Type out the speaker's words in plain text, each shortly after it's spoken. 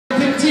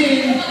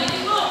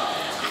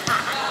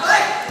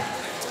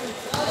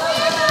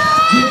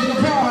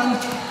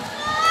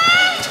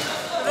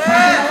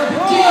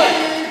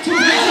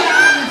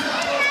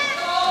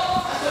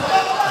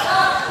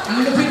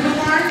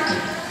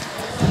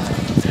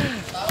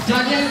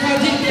Daniel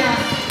Padilla.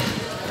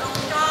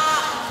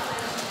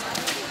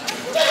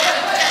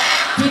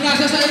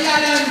 Pinasa sa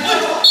ilalim.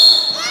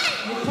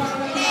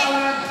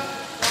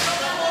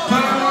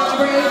 Para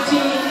number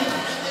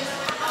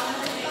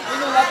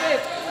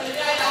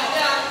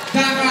 18.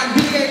 Dagan,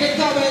 binigay kay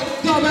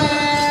Tobet.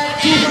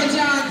 Tobet! 2 points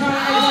yan para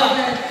kay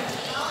Tobet.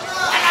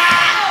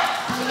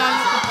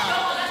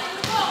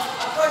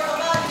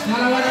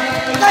 Dalawa na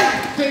lang.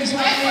 Phase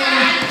 1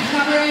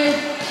 number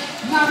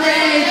 8. Number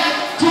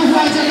 8. 2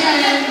 points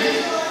again.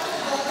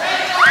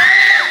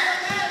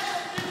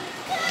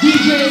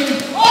 DJ.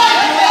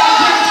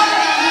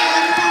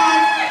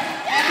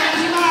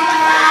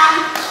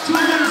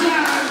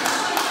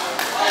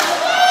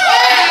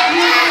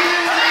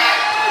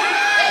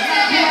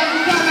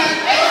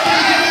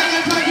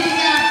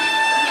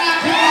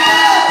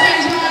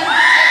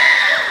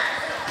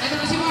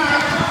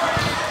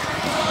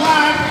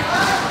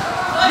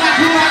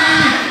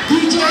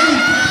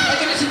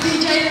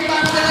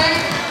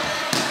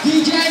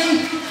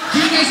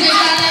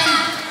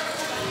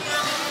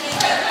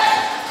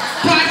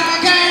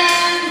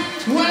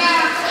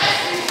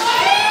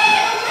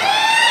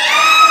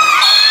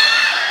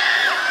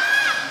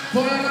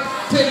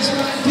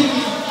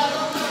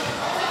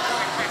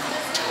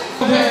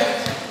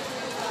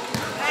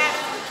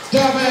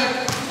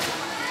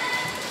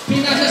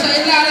 Pinasa sa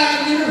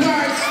ilalim ni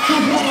reverse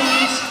 2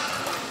 points.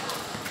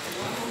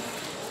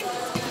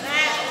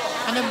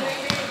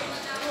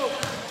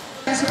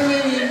 That's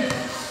remaining.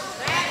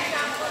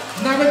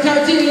 Number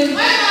 13.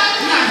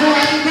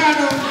 Nakuha ni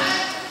Brano.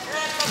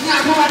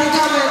 Nakuha ni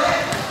Tobet.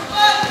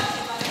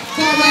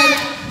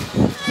 Tobet.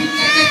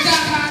 Pinigay kay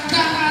Dagan.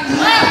 Dagan.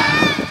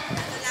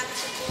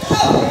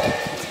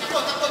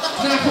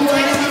 Nakuha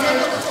ni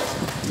Mark.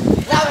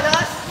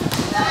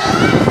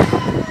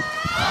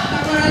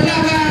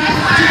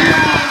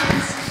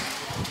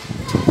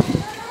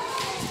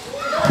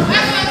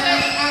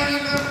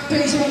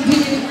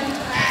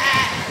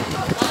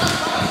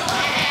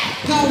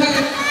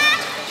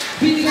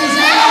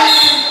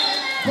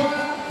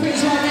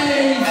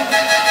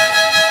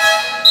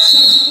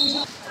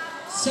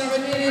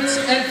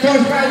 And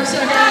 45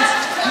 seconds.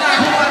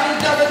 Nakuha ni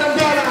Tobet ang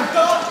bola.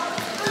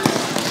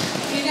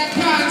 In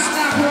advance,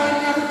 nakuha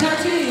ni number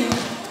 13.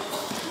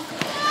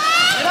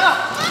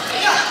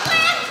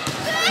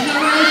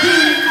 Number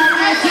 18,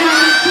 number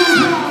 18,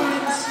 2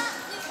 points.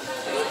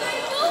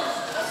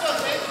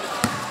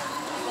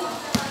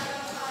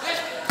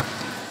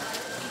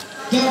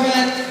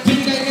 Tobet,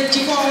 binigay kay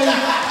Chikoy.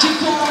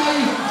 Chikoy,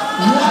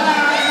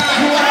 wala.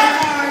 Nakuha ni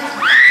Mark.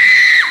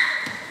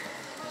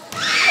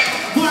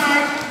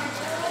 Mark.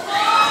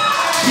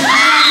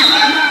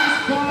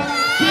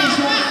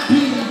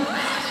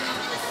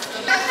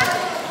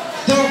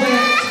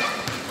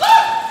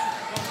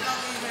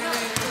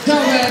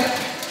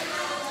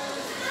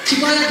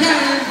 Chikoy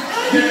again.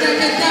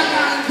 Binigay kay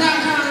Dagan.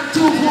 Dagan,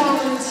 2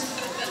 points.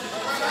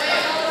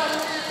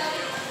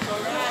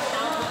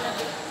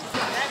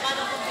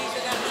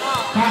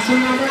 Pass to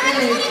number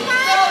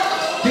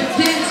 8.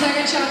 15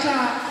 second shot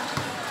clock.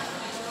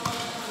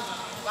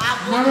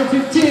 Number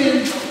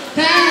 15. 10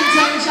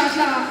 second shot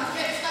clock.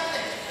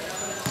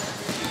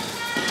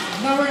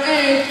 Number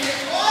 8.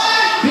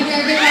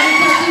 Binigay kay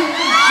number 13.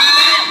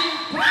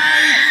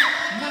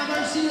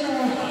 Number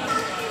 0.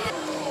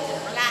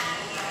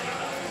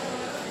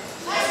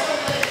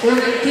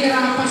 Ulit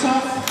tira,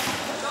 pasok.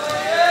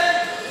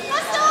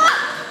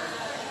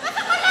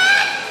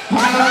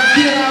 Parang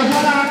tira,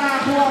 wala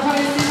na. Kuha pa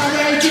rin ni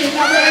number 18.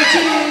 Number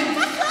 18.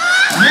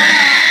 Wala.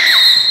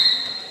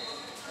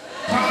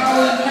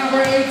 Foul,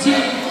 number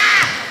 18.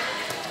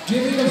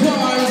 Giving the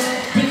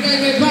voice.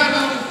 Binigay kay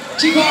Banong.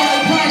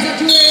 Chikoy, prize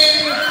at 3.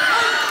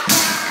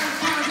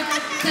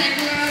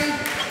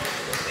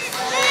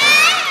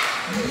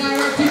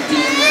 Number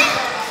 15.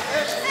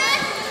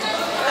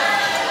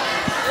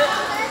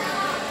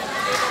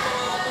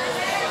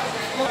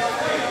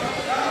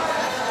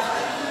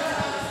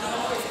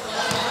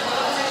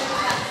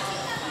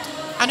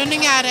 Ano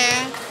nangyari?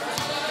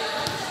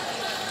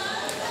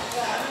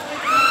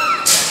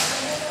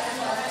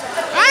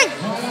 Ay!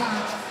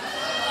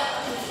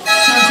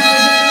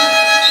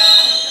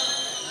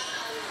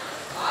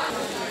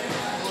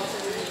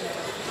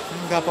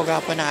 Ang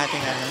gapo-gapo na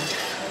ating ano.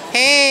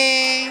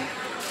 Hey!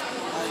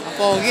 Ang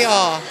pogi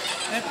oh.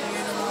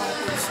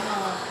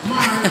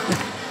 Ay!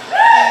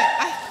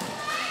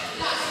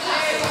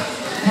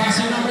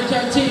 Passing number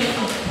 13.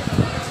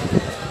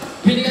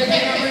 Binigay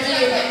kay number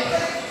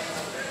 8.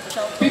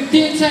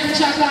 15 second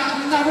shot clock.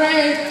 Number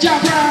 8,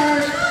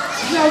 jumper.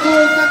 No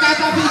good.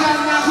 Nagkatabigan.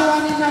 Nakuha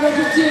ni number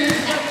 15.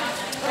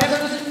 Ito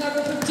na si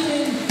number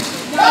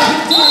 15. Number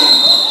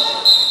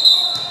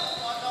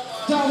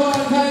 15. Double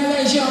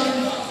violation.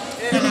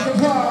 Number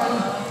 4.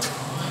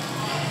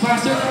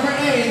 Faster number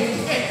 8.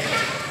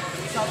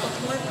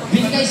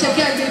 Binigay sa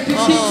Kevin.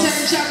 15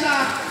 second shot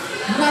clock.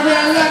 Number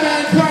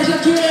 11, Parsa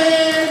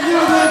 3. No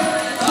good.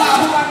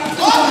 Nakuha ni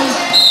Toy.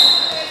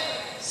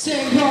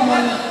 Same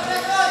ball.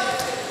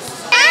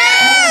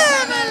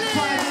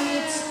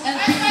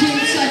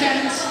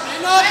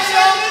 Not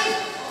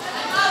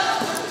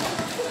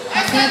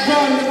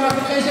ball,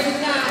 lumapit kayo sa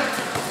gitna.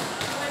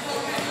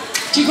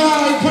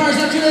 Chikoy, first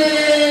and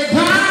three,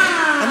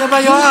 bang! Ano ba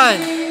yun?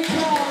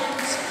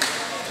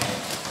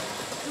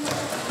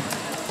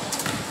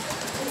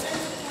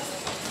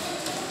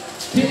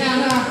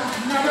 Pinala,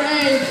 number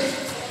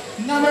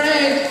 8. Number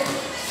 8.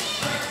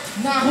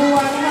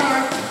 Nakuha ni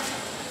Mark.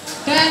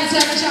 10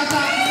 second shot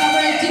clock,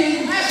 number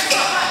 18.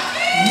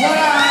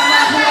 Wala,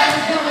 nakuha ni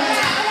Dobet.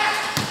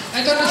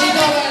 Ito na si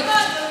Dobet.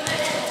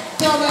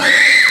 Dobet,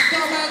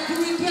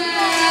 quick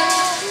back.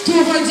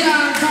 2 points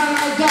yan para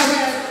kay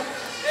Dobet.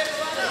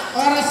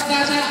 Oras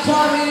natin,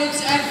 4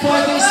 minutes and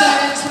 40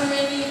 seconds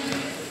remaining.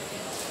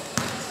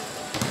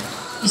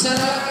 Isa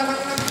na lang naman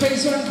ng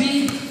phase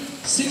 1B,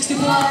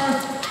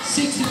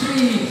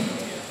 64-63.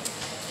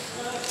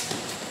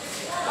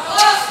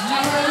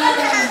 Number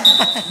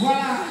 11,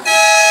 wala.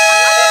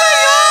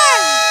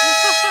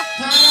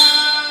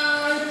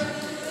 Timeout.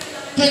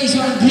 Phase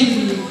 1B.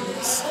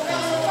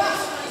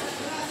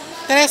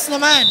 Tres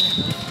naman.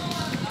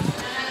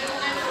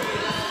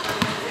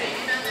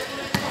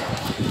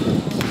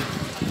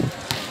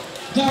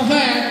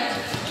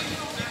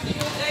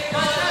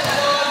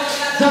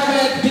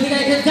 Dobet,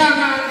 binigay kay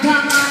Daman,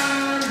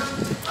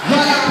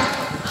 wala.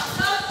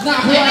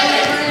 Nakuha ni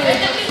number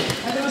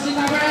 8. Ito si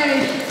number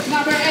 8.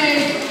 Number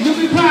 8,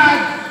 lumipad,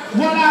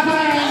 wala pa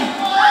rin.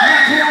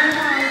 Nakuha ni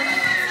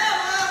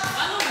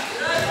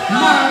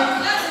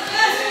Mark.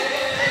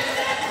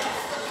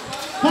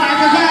 Mark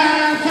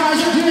again,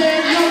 first and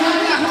three, nakuha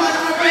ni number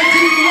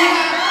 18,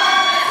 wala.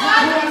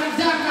 Nakuha ni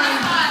Daman.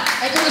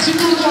 Ito na si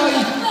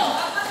Nudoy.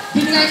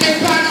 Binigay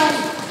kay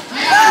Panong.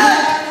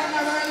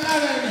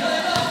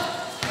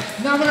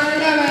 Number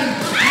 11, wala.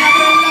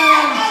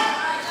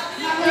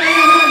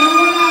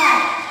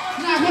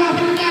 Nakuha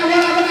pa niya,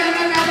 wala pa rin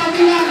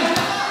nagkapabilan.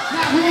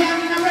 Nakuha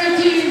ni number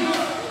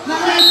 18.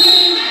 Number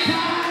 18,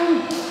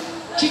 foul.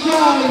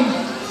 Chikoy.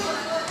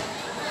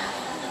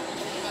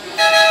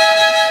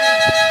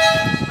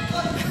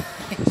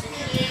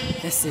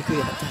 Kasi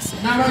kuya, kasi.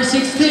 Number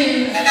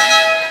 16,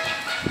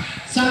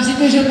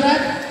 substitution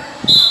red.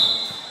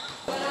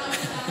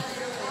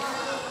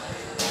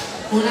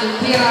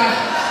 Unang tira,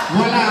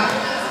 wala.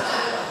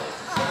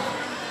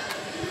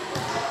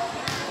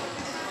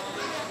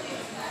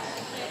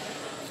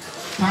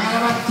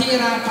 Pangalawang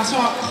tira,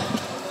 pasok.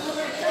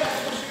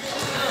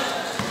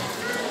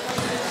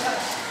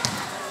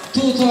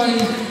 Tutoy.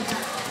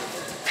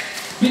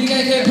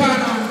 Binigay kay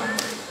Panon.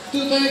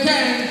 Tutoy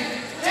again.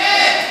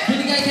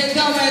 Binigay kay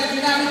Dobet.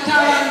 Ginamit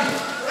tawan.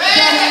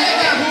 Dobet,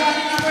 nakakuha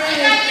ni number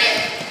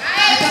 8.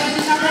 Ito na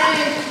si number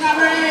 8.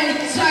 Number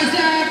 8, side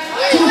step.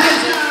 2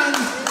 points yan.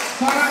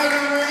 Para kay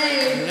number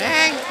 8.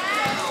 Leng!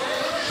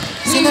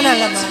 Sino na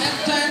laman?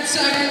 10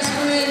 seconds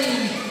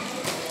remaining.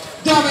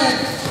 Dobet,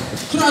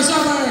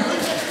 crossover.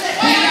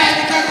 Binigay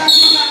ni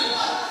Katapigan.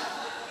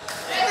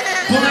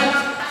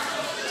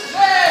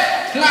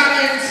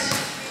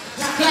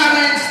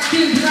 Clarence,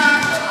 still drop.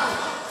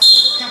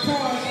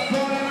 Kapos,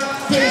 bola na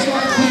phase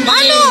 1.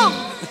 Malo!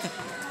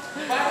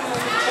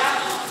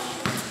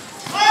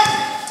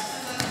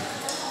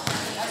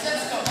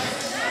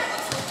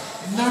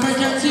 Number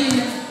 13,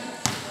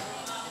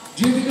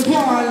 dribbling the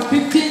ball,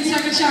 15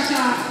 second shot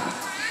clock.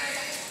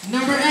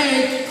 Number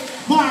 8,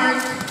 Mark,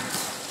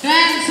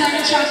 10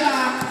 second shot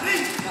clock.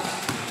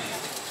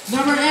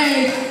 Number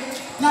 8,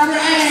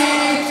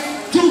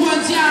 2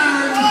 points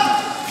yan.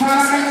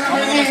 Para kay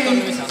number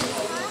 8.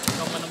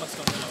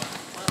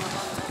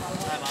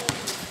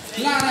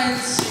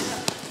 Clarence,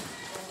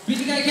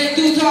 binigay kay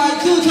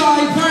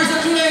Tutoy, first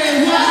and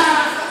three,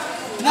 wala.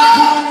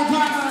 Nakuha ni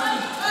Batman,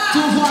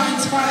 2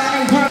 points para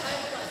kay Batman.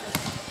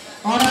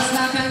 Oras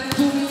natin,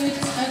 2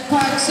 minutes and 5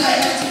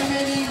 seconds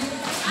remaining.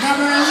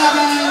 Number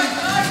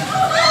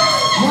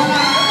 11,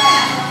 wala.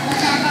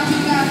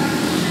 Nakatapigan.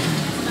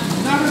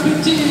 Number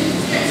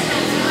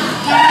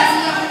 15, number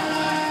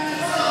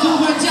 11, 2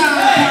 points yan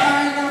para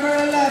kay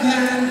number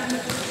 11.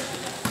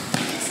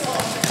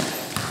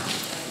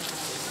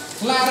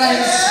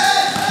 Clarence,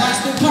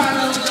 pass to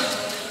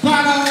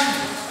Panon,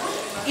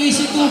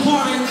 easy 2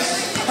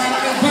 points para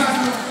kay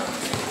Panon.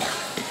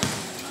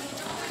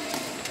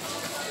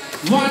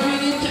 1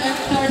 minute and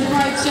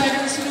 35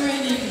 seconds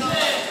remaining.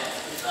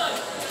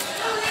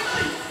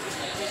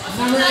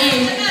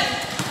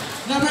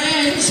 Number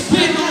 8,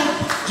 spin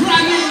move,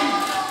 driving,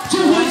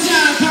 2 points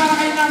yan para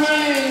kay number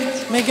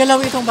 8. May galaw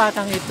itong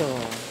batang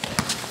ito.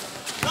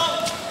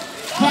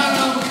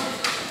 Panon,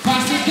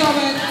 pass to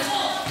Dobet,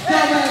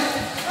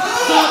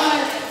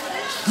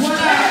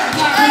 wala,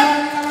 nakuha ni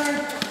number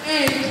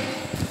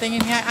 8. Tingin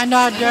nga,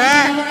 another.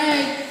 Number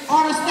 8,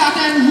 oras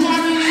natin,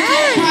 1 minute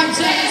and 5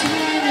 seconds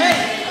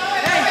remaining.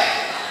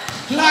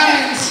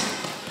 Clarence,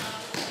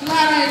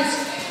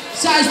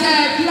 side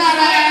step,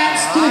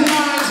 Clarence, 2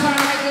 points para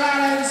kay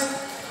Clarence.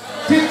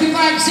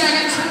 55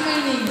 seconds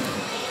remaining.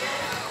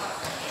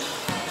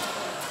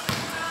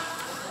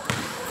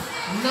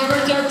 Number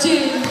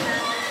 13,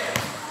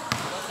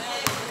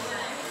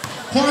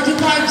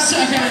 45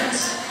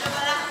 seconds.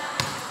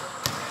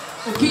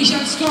 Official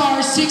score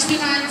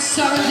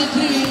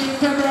 69-73 in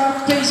favor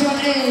of Phase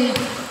 1A.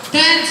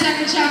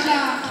 10-second shot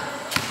clock.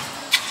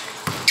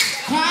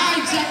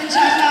 5-second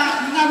shot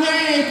clock. Number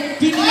 8.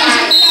 Binigay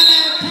sa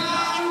ilalim.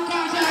 Foul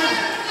counted.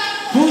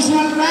 Who's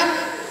one rep?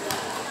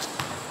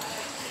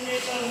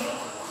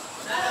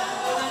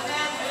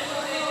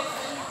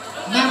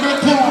 Number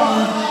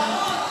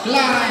 4.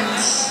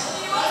 Lines.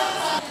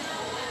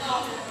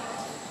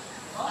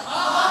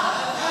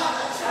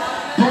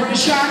 For the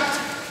shot.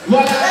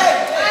 Wala.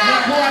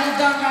 Nakuha ni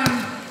Duncan.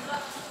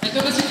 Ito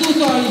na si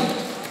Tutoy.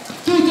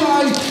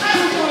 Tutoy.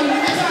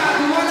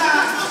 Wala.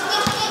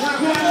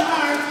 Nakuha ni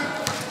Mark.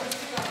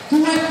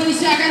 20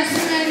 seconds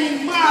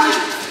remaining. Mark.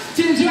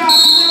 Team drop.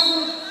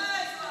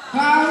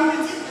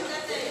 Foul.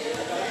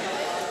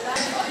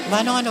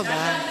 Manong ano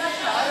ba?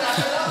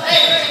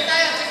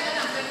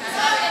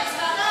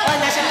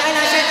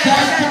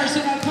 Third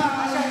personal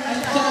foul and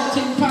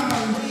 13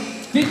 foul.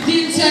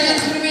 15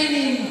 seconds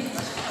remaining.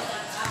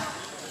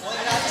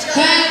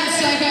 10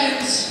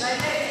 seconds.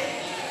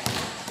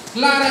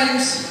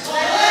 Clarence.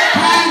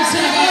 5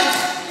 seconds.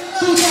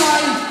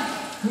 Tutoy.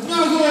 No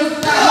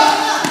good.